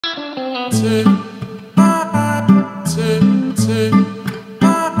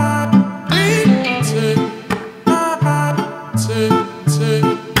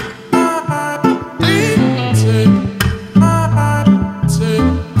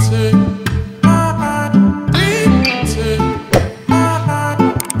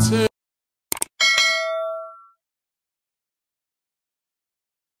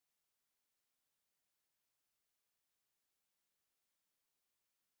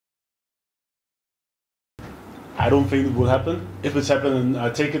I don't think it will happen. If it's happening, I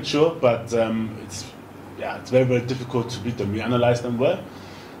take it, sure, but it's very, very difficult to beat them. We analyze them well.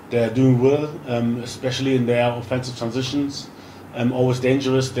 They're doing well, especially in their offensive transitions. Always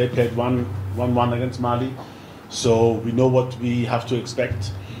dangerous. They played 1-1 against Mali, so we know what we have to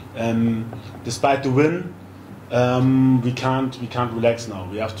expect. Despite the win, we can't relax now.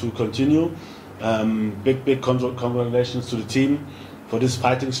 We have to continue. Big congratulations to the team for this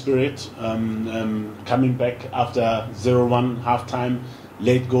fighting spirit, coming back after 0-1 halftime,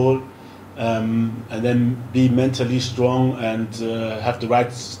 late goal, and then be mentally strong and have the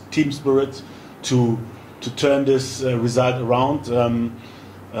right team spirit to turn this result around.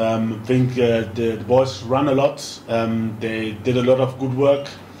 I think the boys run a lot. They did a lot of good work,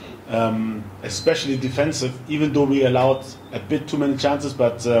 especially defensive, even though we allowed a bit too many chances,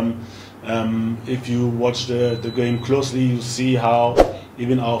 but if you watch the game closely, you see how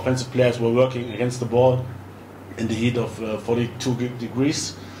even our offensive players were working against the ball in the heat of 42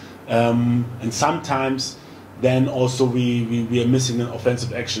 degrees. And sometimes then also we are missing an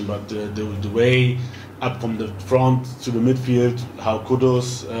offensive action, but the way up from the front to the midfield, how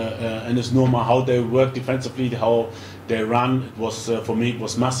Kudus and his Norma, how they work defensively, how they run, it was for me it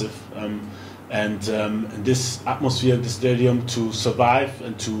was massive. And in this atmosphere in the stadium, to survive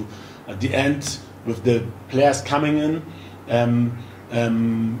and to at the end with the players coming in,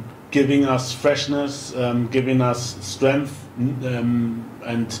 giving us freshness, giving us strength,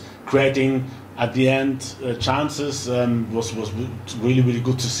 and creating at the end chances was really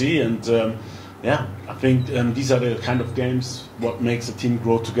good to see. And yeah, I think these are the kind of games what makes a team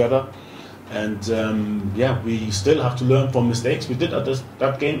grow together. And yeah, we still have to learn from mistakes we did at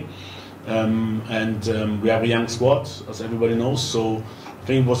that game. We have a young squad, as everybody knows, so I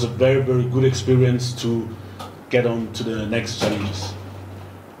think it was a very good experience to get on to the next challenges.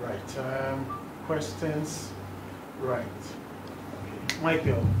 Right. Questions? Right. Okay.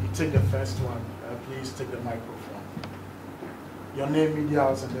 Michael, you take the first one. Please take the microphone. Your name, media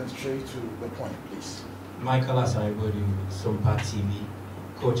house, and then straight to the point, please. Michael Asaribodi, Sompa TV.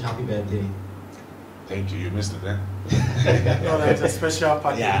 Coach, happy birthday. Thank you. You missed it then. No, that's a special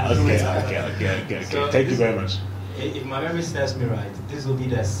party. Yeah. Okay. So thank you very much. If my memory serves me right, this will be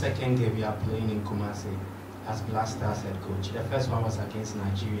the second game we are playing in Kumasi as Black Stars head coach. The first one was against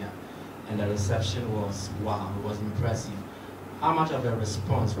Nigeria, and the reception was wow. It was impressive. How much of a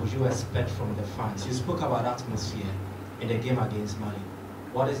response would you expect from the fans? You spoke about atmosphere in the game against Mali.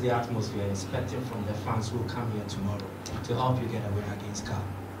 What is the atmosphere expecting from the fans who come here tomorrow to help you get a win against Cup?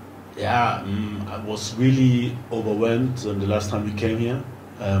 Yeah, I was really overwhelmed the last time we came here.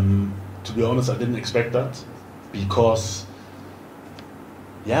 To be honest, I didn't expect that because,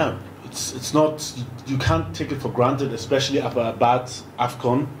 yeah, it's not, you can't take it for granted, especially after a bad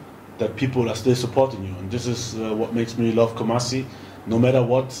AFCON, that people are still supporting you. And this is what makes me love Kumasi, no matter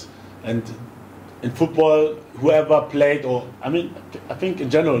what. And in football, whoever played, or I I think in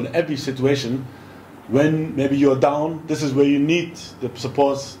general, in every situation, when maybe you're down, this is where you need the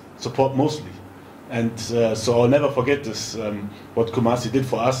support mostly. And so I'll never forget this, what Kumasi did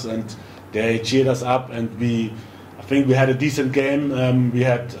for us, and they cheered us up, and I think we had a decent game. We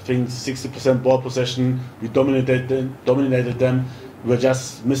had, I think, 60% ball possession. We dominated them. We were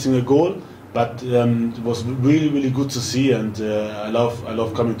just missing a goal, but it was really good to see, and I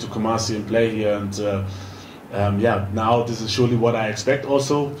love coming to Kumasi and play here. And yeah, now this is surely what I expect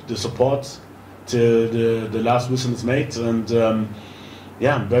also, the support till the last whistle is made. And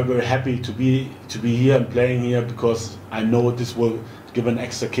yeah, I'm very happy to be here and playing here, because I know this will give an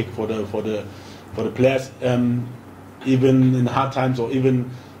extra kick for the players, even in hard times, or even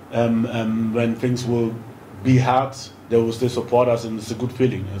when things will be hard, they will still support us, and it's a good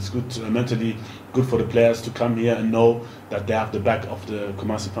feeling. It's good, mentally good for the players to come here and know that they have the back of the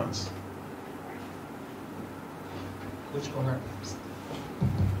Kumasi fans. Coach Conrad,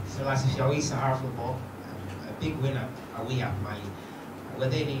 so as if you're Sahara football, a big winner away at Mali. Are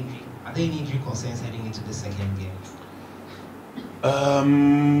there any injury concerns heading into the second game?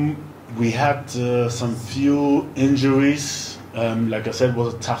 We had some few injuries. Like I said, it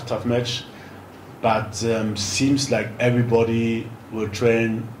was a tough match, but seems like everybody will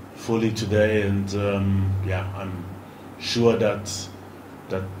train fully today, and yeah, I'm sure that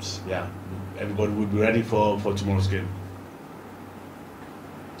yeah, everybody will be ready for tomorrow's game.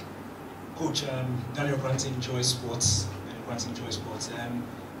 Coach, Daniel Branton, Joy Sports.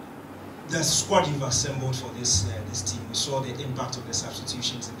 The squad you've assembled for this team, we saw the impact of the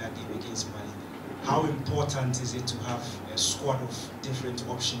substitutions in that game against Mali. How important is it to have a squad of different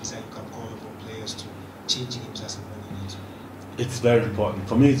options that you can call upon players to change games as and when you need to? It's very important.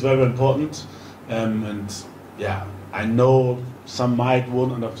 For me, it's very important. And yeah, I know some might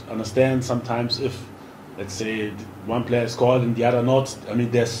won't understand sometimes if, let's say, one player is called and the other not. I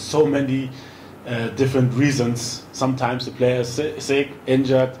mean, there's so many different reasons. Sometimes the player is sick,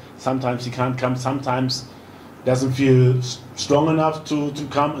 injured, sometimes he can't come, sometimes doesn't feel strong enough to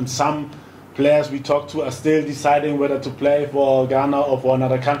come, and some players we talk to are still deciding whether to play for Ghana or for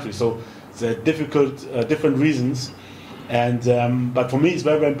another country. So it's different reasons. And but for me, it's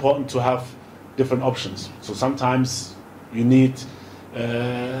very, very important to have different options. So sometimes you need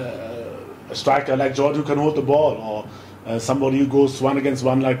a striker like Jordan who can hold the ball, or somebody who goes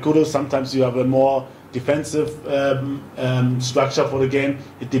 1-against-1 like Kudus. Sometimes you have a more defensive structure for the game.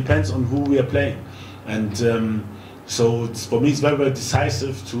 It depends on who we are playing. And so for me, it's very, very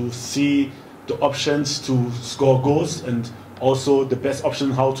decisive to see the options to score goals and also the best option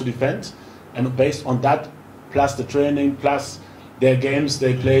how to defend. And based on that, plus the training, plus their games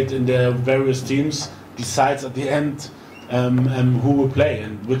they played in their various teams, decides at the end who will play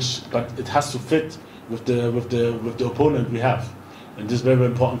and which. But it has to fit with the opponent we have, and this is very, very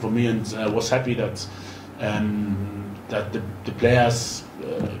important for me. And I was happy that that the players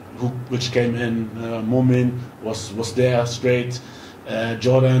which came in, Momin was there straight.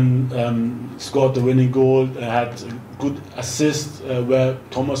 Jordan scored the winning goal, had a good assist where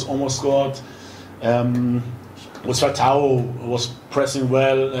Thomas almost scored. Fatao was pressing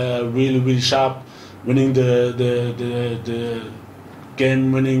well, really, really sharp, winning the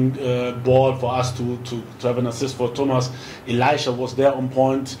game-winning ball for us to have an assist for Thomas. Elisha was there on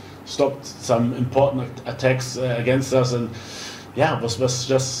point, stopped some important attacks against us, and yeah, was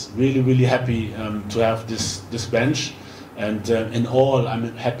just really, really happy to have this bench. And in all,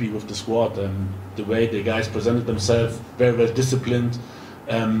 I'm happy with the squad. The way the guys presented themselves, very, very disciplined.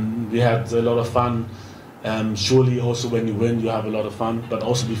 We had a lot of fun. Surely also when you win, you have a lot of fun, but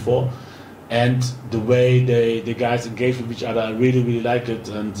also before. And the way the guys engage with each other, I really, really like it.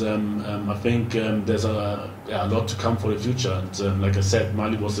 And I think there's a lot to come for the future. And like I said,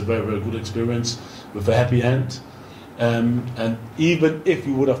 Mali was a very, very good experience with a happy end. And even if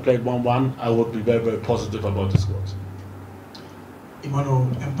we would have played 1-1, I would be very, very positive about the squad. Emmanuel,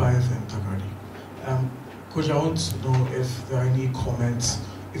 Empire FM, Takrady. Coach, I want to know if there are any comments,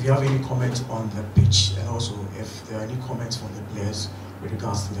 if you have any comments on the pitch, and also if there are any comments from the players with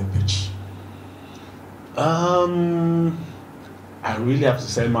regards to the pitch. I really have to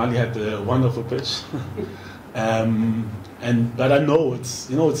say Mali had a wonderful pitch. But I know it's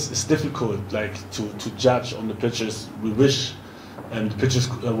difficult to judge on the pitches. We wish the pitches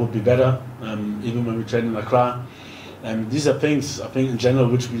would be better, even when we train in Accra. These are things I think in general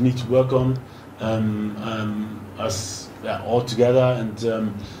which we need to work on us all together. And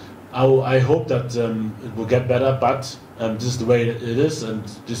I hope that it will get better. But this is the way it is, and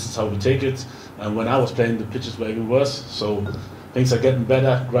this is how we take it. And when I was playing, the pitches were even worse. So things are getting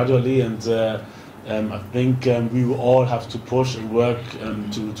better gradually, and I think we will all have to push and work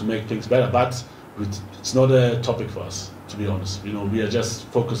to make things better. But it's not a topic for us, to be honest. We are just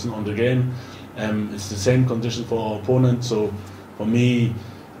focusing on the game. It's the same condition for our opponent, so for me,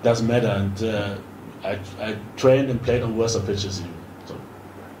 it doesn't matter. And I trained and played on worse pitches even. So.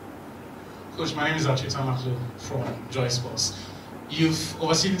 Coach, my name is Acheta Maklo from Joy Sports. You've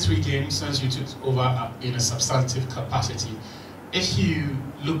overseen 3 games since you took over in a substantive capacity. If you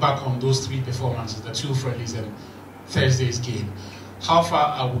look back on those 3 performances, the 2 friendlies and Thursday's game, how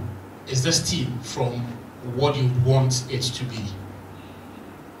far is this team from what you want it to be?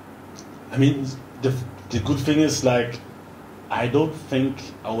 I mean, the good thing is, I don't think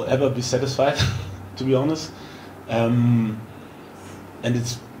I will ever be satisfied, to be honest. And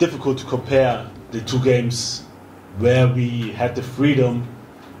it's difficult to compare the 2 games where we had the freedom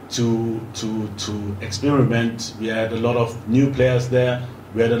to experiment. We had a lot of new players there.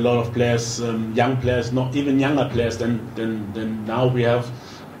 We had a lot of players, young players, not even younger players than now we have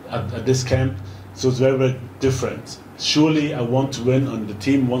at this camp. So it's very, very different. Surely I want to win, and the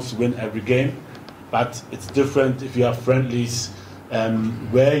team wants to win every game, but it's different if you have friendlies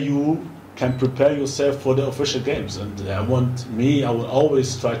where you can prepare yourself for the official games. And I will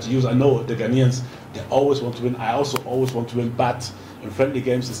always try to use, I know the Ghanaians, they always want to win. I also always want to win, but In friendly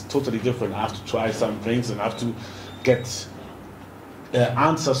games, it's totally different. I have to try some things and I have to get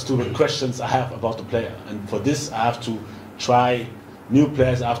answers to the questions I have about the player. And for this, I have to try new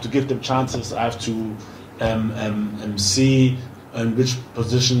players. I have to give them chances. I have to see in which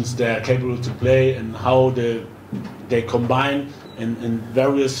positions they are capable to play and how they combine in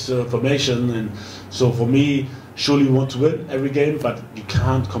various formation. And so for me, surely we want to win every game, but you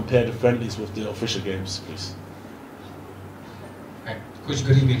can't compare the friendlies with the official games, please. Right. Coach,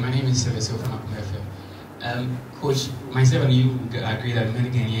 good evening. My name is Silvio from Cup-Mohammed. Coach, myself and you agree that many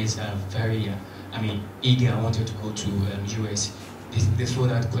Ghanaians are very, eager and wanted to go to US. They throw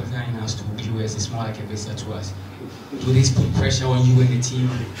that qualifying us to US is more like a visitor to us. Do this put pressure on you and the team?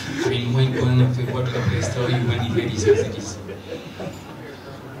 I mean, when going up, what do the players tell you when you hear these messages?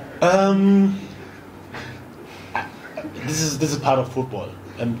 This is part of football.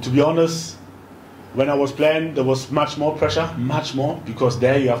 And to be honest, when I was playing, there was much more pressure, much more, because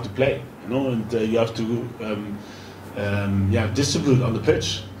there you have to play, and you have to distribute on the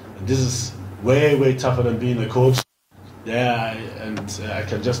pitch. And this is way tougher than being a coach. Yeah, I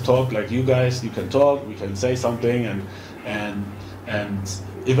can just talk like you guys. You can talk. We can say something, and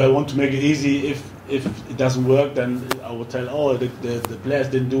if I want to make it easy, if it doesn't work, then I will tell, the players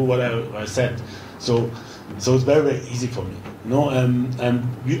didn't do what I said. So it's very easy for me, and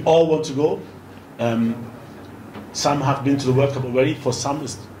we all want to go. Some have been to the World Cup already. For some,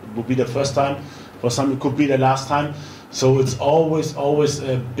 it will be the first time. For some, it could be the last time. So it's always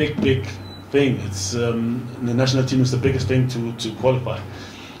a big thing. It's the national team is the biggest thing to qualify.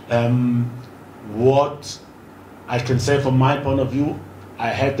 What I can say from my point of view, I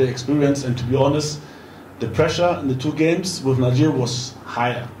had the experience, and to be honest, the pressure in the 2 games with Nigeria was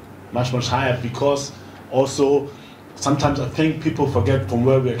higher, much higher, because also sometimes I think people forget from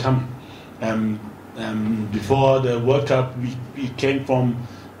where we're coming. Before the World Cup, we came from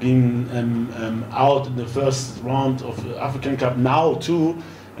being out in the first round of the African Cup now too,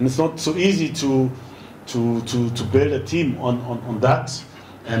 and it's not so easy to build a team on that,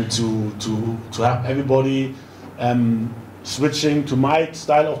 and to have everybody switching to my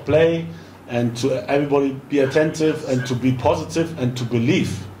style of play, and to everybody be attentive and to be positive and to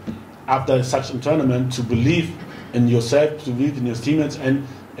believe after such a tournament, to believe in yourself, to believe in your teammates and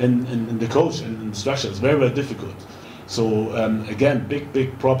in the coach and in the structure. It's very difficult. So again,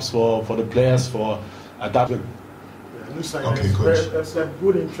 big props for the players for adapting. It looks like Okay, Coach. there's a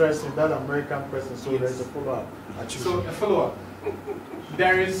good interest in that American question, so there's a follow-up. So a follow-up.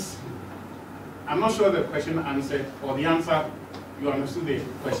 There is, I'm not sure the question answered, or the answer, you understood the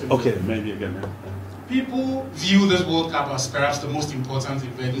question. Okay, maybe again. Yeah. People view this World Cup as perhaps the most important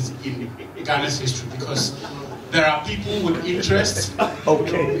event in Ghana's history, because there are people with interest.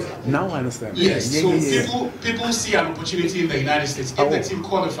 Okay, now I understand. Yes, people see an opportunity in the United States. If the team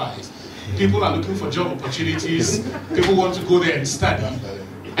qualifies, people are looking for job opportunities. People want to go there and study.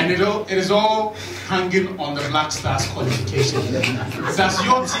 And it is all hanging on the Black Stars qualification. Does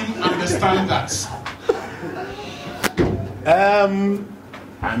your team understand that?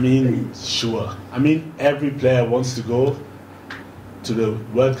 Sure. Every player wants to go to the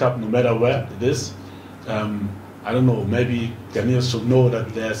World Cup no matter where it is. I don't know, maybe Ghanaians should know that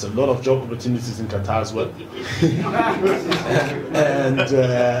there's a lot of job opportunities in Qatar as well.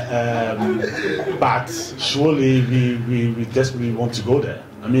 But surely we desperately want to go there.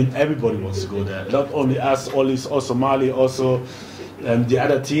 Everybody wants to go there. Not only us, also Somali, also the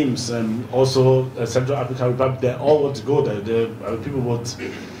other teams, also Central African Republic, they all want to go there. People would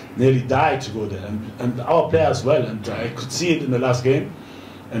nearly die to go there. And our players as well. And I could see it in the last game,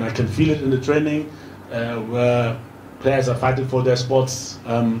 and I can feel it in the training. Where players are fighting for their spots,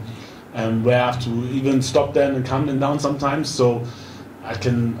 and where I have to even stop them and calm them down sometimes. So I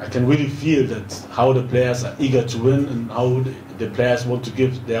can really feel that how the players are eager to win and how the players want to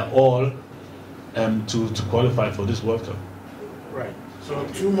give their all to qualify for this World Cup. Right. So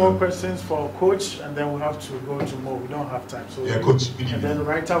 2 more questions for Coach, and then we'll have to go to more. We don't have time. So Yeah, Coach. And then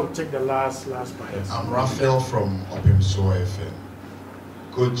Writer will take the last part. Yes. I'm Raphael from Opimso FM.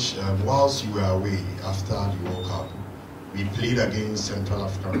 Coach, whilst you were away after the World Cup, we played against Central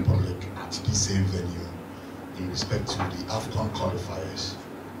African Republic at the same venue in respect to the AFCON qualifiers.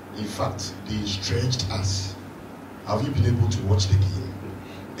 In fact, they stretched us. Have you been able to watch the game?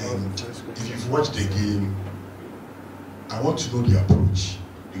 And if you've watched the game, I want to know the approach,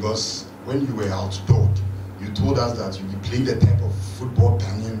 because when you were outdoored, you told us that you would play the type of football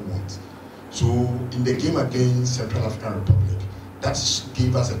Ghanaian want. So in the game against Central African Republic, that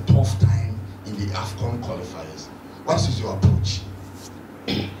gave us a tough time in the AFCON qualifiers. What is your approach?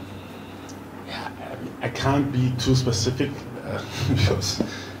 I can't be too specific because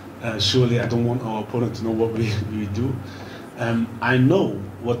surely I don't want our opponent to know what we do. I know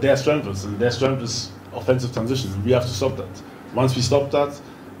what their strength is, and their strength is offensive transition. We have to stop that. Once we stop that,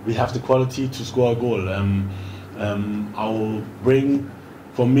 we have the quality to score a goal. I will bring,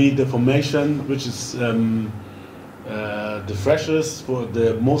 for me, the formation which is the freshest, for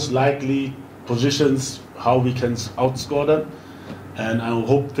the most likely positions, how we can outscore them, and I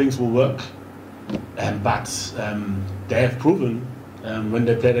hope things will work. But they have proven when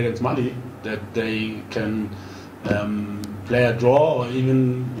they played against Mali that they can play a draw or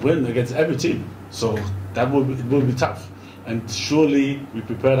even win against every team. So it will be tough. And surely we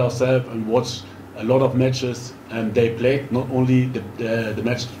prepared ourselves and watched a lot of matches they played, not only the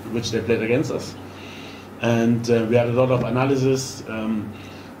match which they played against us. And we had a lot of analysis,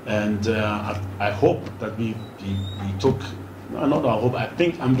 and I hope that we took, not I hope, I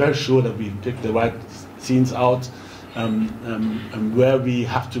think, I'm very sure that we picked the right scenes out and where we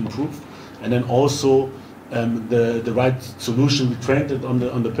have to improve, and then also the right solution. We trained it on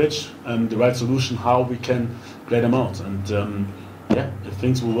the pitch, the right solution how we can play them out, and yeah, if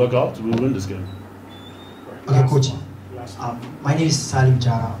things will work out, we will win this game. Okay, coach. My name is Salim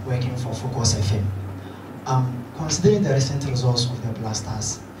Jara, working for Focus FM. Considering the recent results of the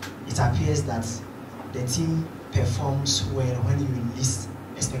Blasters, it appears that the team performs well when you least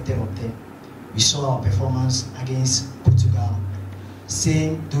expected of them. We saw our performance against Portugal,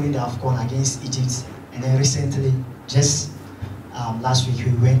 same during the AFCON against Egypt, and then recently, just last week,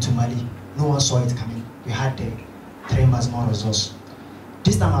 we went to Mali. No one saw it coming. We had the 3 maximum results.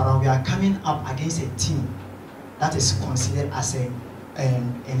 This time around, we are coming up against a team that is considered as a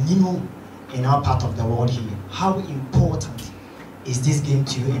minimum in our part of the world here. How important is this game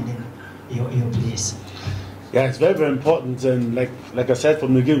to you and then your players? Yeah, it's very, very important, and like I said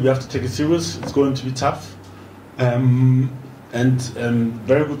from the beginning, we have to take it serious. It's going to be tough, and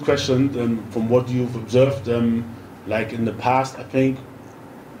very good question. From what you've observed, like in the past, I think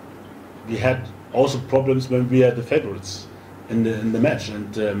we had also problems when we are the favorites in the match,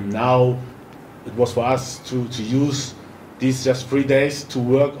 and now it was for us to use these just 3 days to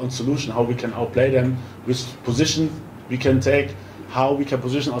work on solution, how we can outplay them, which position we can take, how we can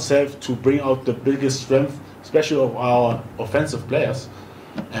position ourselves to bring out the biggest strength, especially of our offensive players.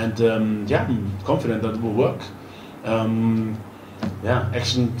 And yeah, I'm confident that it will work. Yeah,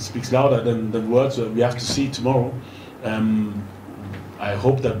 action speaks louder than words. We have to see tomorrow. I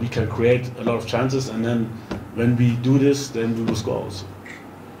hope that we can create a lot of chances, and then when we do this, then we will score also.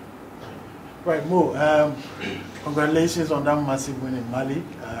 Right, Mo, congratulations on that massive win in Mali.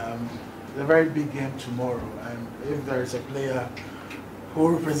 It's a very big game tomorrow, and if there is a player who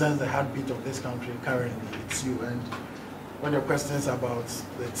represents the heartbeat of this country currently, it's you. And when your questions about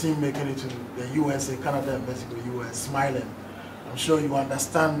the team making it to the USA, Canada, and Mexico, you were smiling. I'm sure you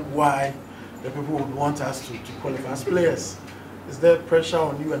understand why the people would want us to qualify as players. Is there pressure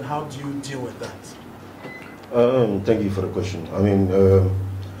on you, and how do you deal with that? Thank you for the question. I mean,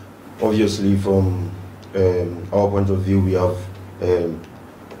 obviously, from our point of view, we have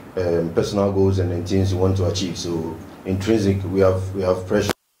personal goals and then things we want to achieve. So, intrinsic, we have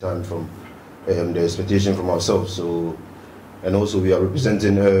pressure from the expectation from ourselves. So, and also we are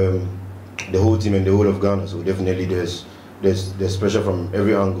representing the whole team and the whole of Ghana. So definitely there's pressure from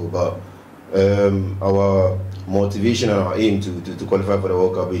every angle. But our motivation and our aim to qualify for the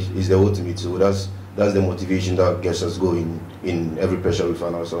World Cup is the ultimate. So that's the motivation that gets us going in every pressure we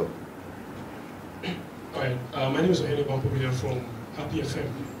find ourselves. Alright, my name is Ohene Bampobilia from Happy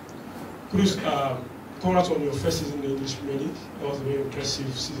FM. Kudus, congrats on your first season in the English Premier League. That was a very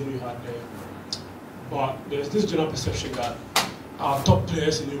impressive season you had there. But there's this general perception that our top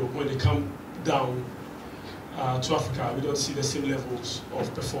players in Europe, when they come down to Africa, we don't see the same levels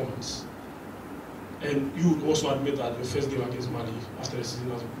of performance. And you would also admit that your first game against Mali after the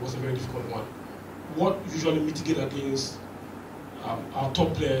season was a very difficult one. What usually mitigates against our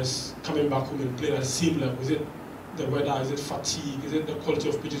top players coming back home and playing at the same level? Is it the weather? Is it fatigue? Is it the quality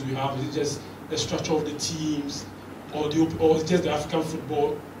of pitches we have? Is it just the structure of the teams? Or is it just the African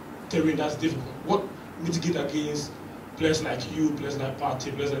football terrain that's difficult? What mitigates against players like you, players like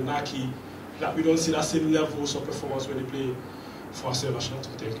Partey, players like Naki, that we don't see that same levels of performance when they play for our national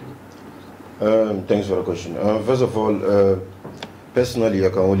team? Thank you. Thanks for the question. First of all, personally, I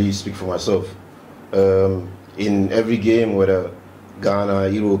can only speak for myself. In every game, whether Ghana,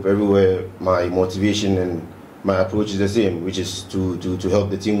 Europe, everywhere, my motivation and my approach is the same, which is to help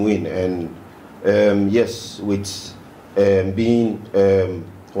the team win. And yes, with being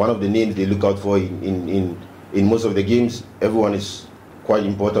one of the names they look out for in most of the games, everyone is quite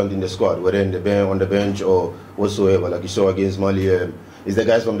important in the squad, whether on the bench or whatsoever. Like you saw against Mali, it's the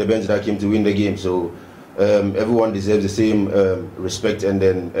guys from the bench that came to win the game. So everyone deserves the same respect and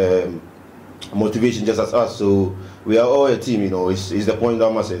then motivation just as us. So we are all a team, It's the point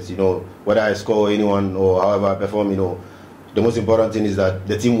that matters, Whether I score anyone or however I perform, The most important thing is that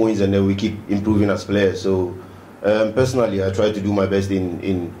the team wins and then we keep improving as players. So personally, I try to do my best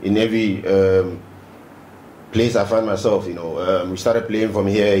in every place I find myself. We started playing from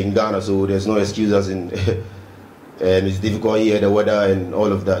here in Ghana, so there's no excuses in. It's difficult here, the weather and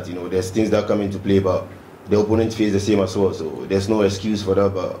all of that. There's things that come into play, but the opponent face the same as well. So there's no excuse for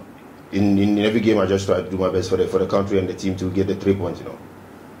that. But in every game, I just try to do my best for the country and the team to get the 3 points.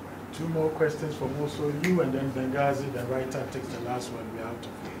 Two more questions from also you, and then Benghazi, the writer, takes the last one. We're out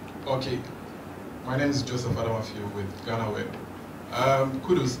of here. Okay. My name is Joseph Adamafio with Ghana Web.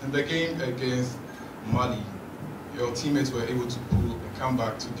 Kudus, in the game against Mali, your teammates were able to pull a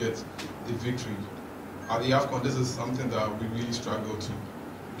comeback to get the victory. At the AFCON, this is something that we really struggle to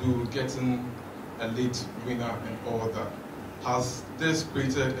do, getting a late winner and all that. Has this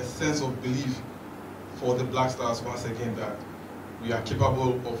created a sense of belief for the Black Stars once again that we are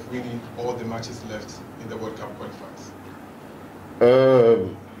capable of winning all the matches left in the World Cup qualifiers?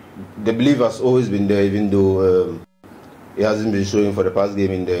 The belief has always been there, even though it hasn't been showing for the past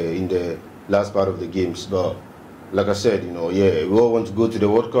game in the last part of the games. But like I said, we all want to go to the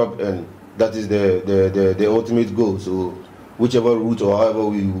World Cup, and that is the ultimate goal. So whichever route or however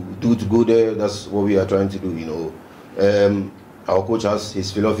we do to go there, that's what we are trying to do. Our coach has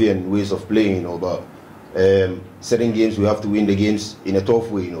his philosophy and ways of playing, but certain games we have to win the games in a tough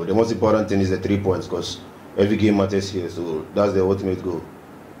way. The most important thing is the 3 points, because every game matters here. So that's the ultimate goal.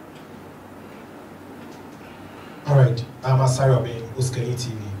 All right, I'm Asari Obin, Uskani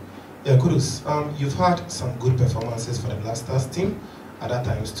TV. Yeah, Kudus, you've had some good performances for the Black Stars team. Other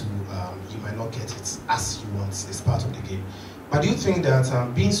times too, you might not get it as you want. It's part of the game. But do you think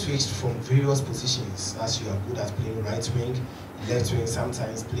that being switched from various positions, as you are good at playing right wing, left wing,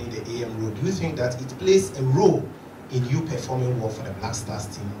 sometimes playing the AM role, do you think that it plays a role in you performing well for the Black Stars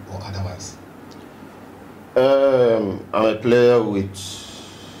team or otherwise? I'm a player with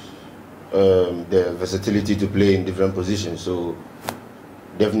the versatility to play in different positions, so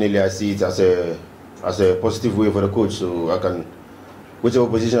definitely I see it as a positive way for the coach. So I can, whichever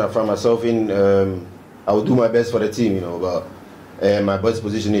position I find myself in, I will do my best for the team, but my best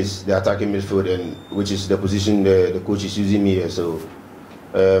position is the attacking midfield, and which is the position the coach is using me here. So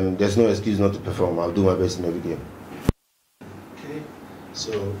there's no excuse not to perform. I'll do my best in every game. Okay.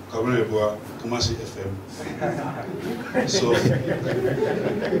 So Kabunebua, Kumasi FM. So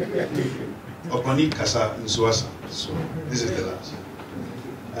Okoni Kasa Nsuasa. So this is the last.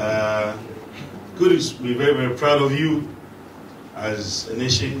 Kudus, we're very, very proud of you as a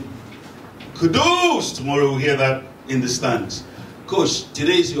nation. Kudus! Tomorrow we'll hear that in the stands. Coach,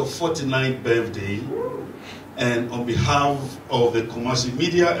 today is your 49th birthday, and on behalf of the Kumasi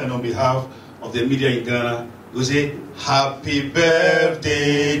media and on behalf of the media in Ghana, we say happy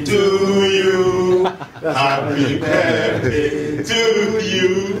birthday to you, happy birthday to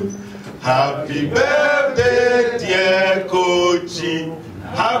you, happy birthday dear Coachy,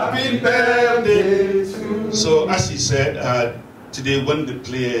 happy birthday to you. So as he said, today when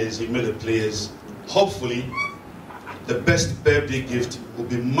he met the players, hopefully the best birthday gift will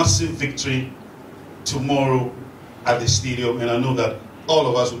be massive victory tomorrow at the stadium, and I know that all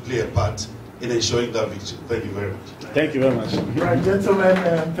of us will play a part in ensuring that victory. Thank you very much. Thank you very much. Right, gentlemen,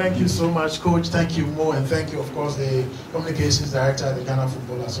 thank you so much, Coach. Thank you, Mo, and thank you, of course, the Communications Director at the Ghana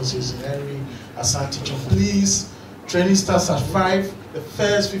Football Association, Henry Asante. Please, training starts at 5. The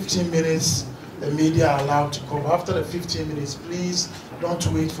first 15 minutes, the media are allowed to come. After the 15 minutes, please don't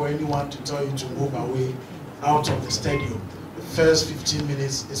wait for anyone to tell you to move away out of the stadium. The first 15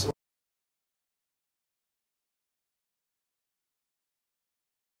 minutes is